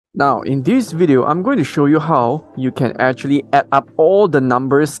Now, in this video, I'm going to show you how you can actually add up all the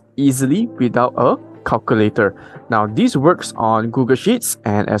numbers easily without a calculator. Now, this works on Google Sheets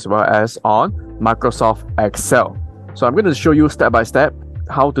and as well as on Microsoft Excel. So I'm going to show you step by step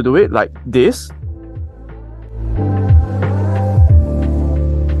how to do it like this.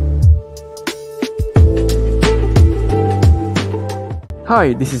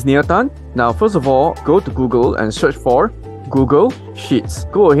 Hi, this is Neil Tan. Now, first of all, go to Google and search for Google Sheets.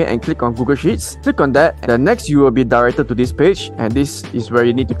 Go ahead and click on Google Sheets. Click on that. Then next you will be directed to this page, and this is where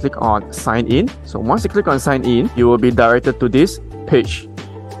you need to click on Sign In. So once you click on Sign In, you will be directed to this page.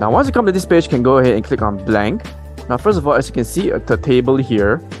 Now once you come to this page, you can go ahead and click on Blank. Now first of all, as you can see the table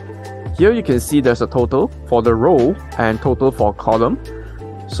here. Here you can see there's a total for the row and total for column.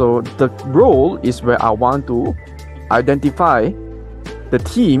 So the row is where I want to identify the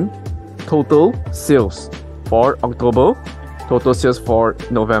team total sales for October, total sales for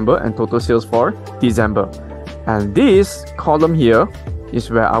November, and total sales for December. And this column here is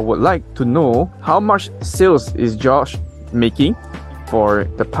where I would like to know how much sales is Josh making for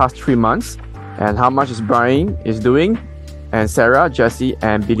the past 3 months, and how much is Brian is doing, and Sarah, Jesse,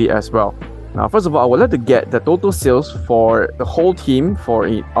 and Billy as well. Now, first of all, I would like to get the total sales for the whole team for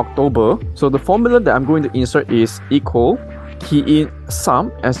in October. So the formula that I'm going to insert is equal key in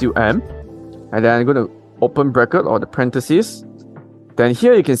sum, SUM, and then I'm going to open bracket or the parentheses. Then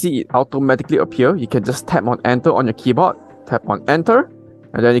here you can see it automatically appear. You can just tap on enter on your keyboard, tap on enter,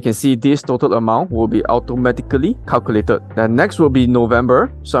 and then you can see this total amount will be automatically calculated. Then next will be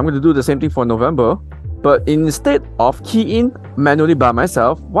November. So I'm going to do the same thing for November, but instead of key in manually by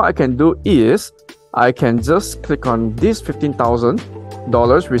myself, what I can do is I can just click on this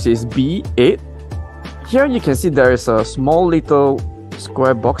 $15,000, which is B8. Here you can see there is a small little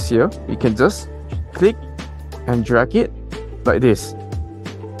square box here. You can just click and drag it like this.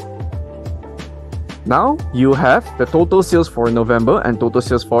 Now you have the total sales for November and total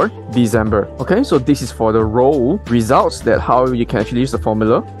sales for December. Okay, so this is for the row results, that how you can actually use the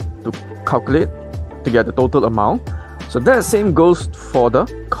formula to calculate to get the total amount. So that same goes for the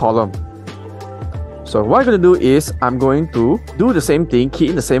column. So what I'm going to do is I'm going to do the same thing, key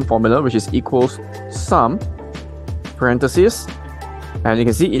in the same formula, which is equals sum, parentheses, and you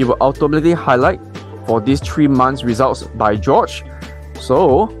can see it will automatically highlight for these 3 months results by George.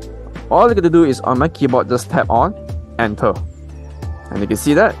 So all I'm going to do is on my keyboard just tap on enter, and you can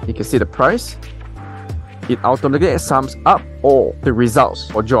see that, you can see the price. It automatically sums up all the results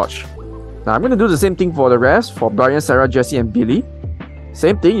for George. Now I'm going to do the same thing for the rest, for Brian, Sarah, Jesse, and Billy.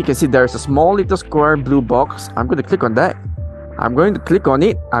 Same thing, you can see there's a small little square blue box. I'm going to click on that. I'm going to click on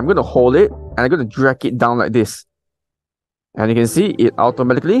it. I'm going to hold it and I'm going to drag it down like this. And you can see it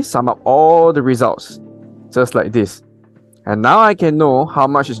automatically sum up all the results just like this. And now I can know how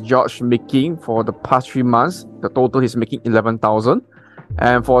much is George making for the past 3 months. The total is making 11,000.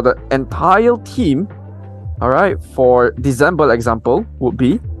 And for the entire team, all right, for December example would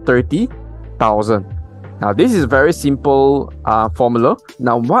be 30,000. Now this is a very simple formula.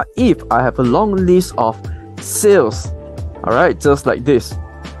 Now what if I have a long list of sales? All right, just like this.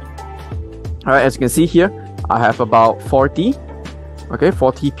 All right, as you can see here, I have about 40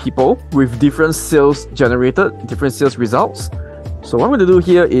 people with different sales generated, different sales results. So what I'm going to do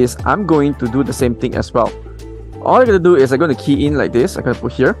here is I'm going to do the same thing as well. All I'm going to do is I'm going to key in like this. I'm going to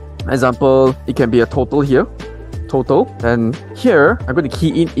put here, example, it can be a total here, total. And here, I'm going to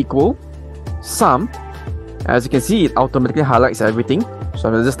key in equal sum. As you can see, it automatically highlights everything. So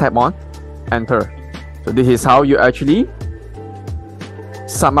I'm going to just tap on enter. So this is how you actually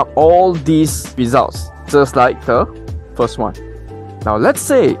sum up all these results, just like the first one. Now let's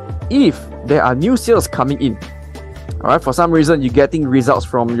say if there are new sales coming in, all right, for some reason you're getting results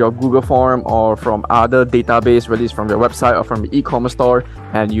from your Google form or from other database, whether it's from your website or from the e-commerce store,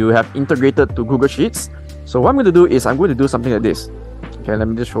 and you have integrated to Google Sheets. So what I'm going to do is I'm going to do something like this. Okay, let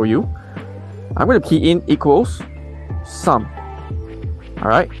me just show you. I'm going to key in equals sum. All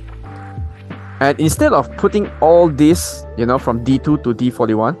right, and instead of putting all this, you know, from D2 to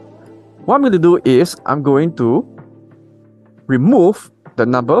D41, what I'm going to do is I'm going to remove the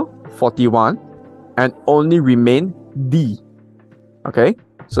number 41 and only remain D. Okay,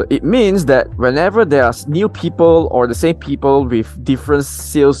 so it means that whenever there are new people or the same people with different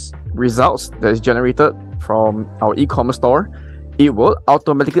sales results that is generated from our e-commerce store, it will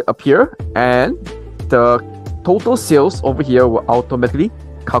automatically appear and the total sales over here will automatically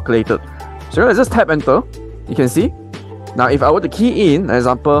calculated. So let's just tap enter. You can see now if I were to key in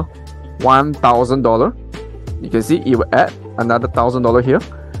example $1,000, you can see it will add another $1,000 here.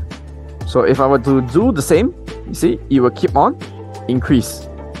 So if I were to do the same, you see it will keep on increase.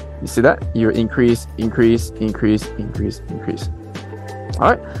 You see that? You increase.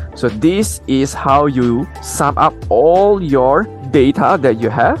 Alright, so this is how you sum up all your data that you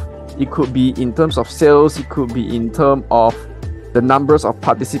have. It could be in terms of sales, it could be in terms of the numbers of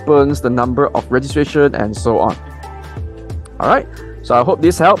participants, the number of registration, and so on. Alright, so I hope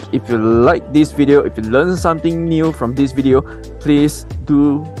this helps. If you like this video, if you learned something new from this video, please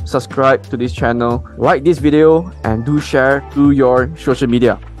do subscribe to this channel, like this video, and do share to your social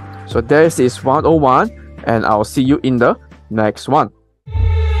media. So this is 101, and I'll see you in the next one.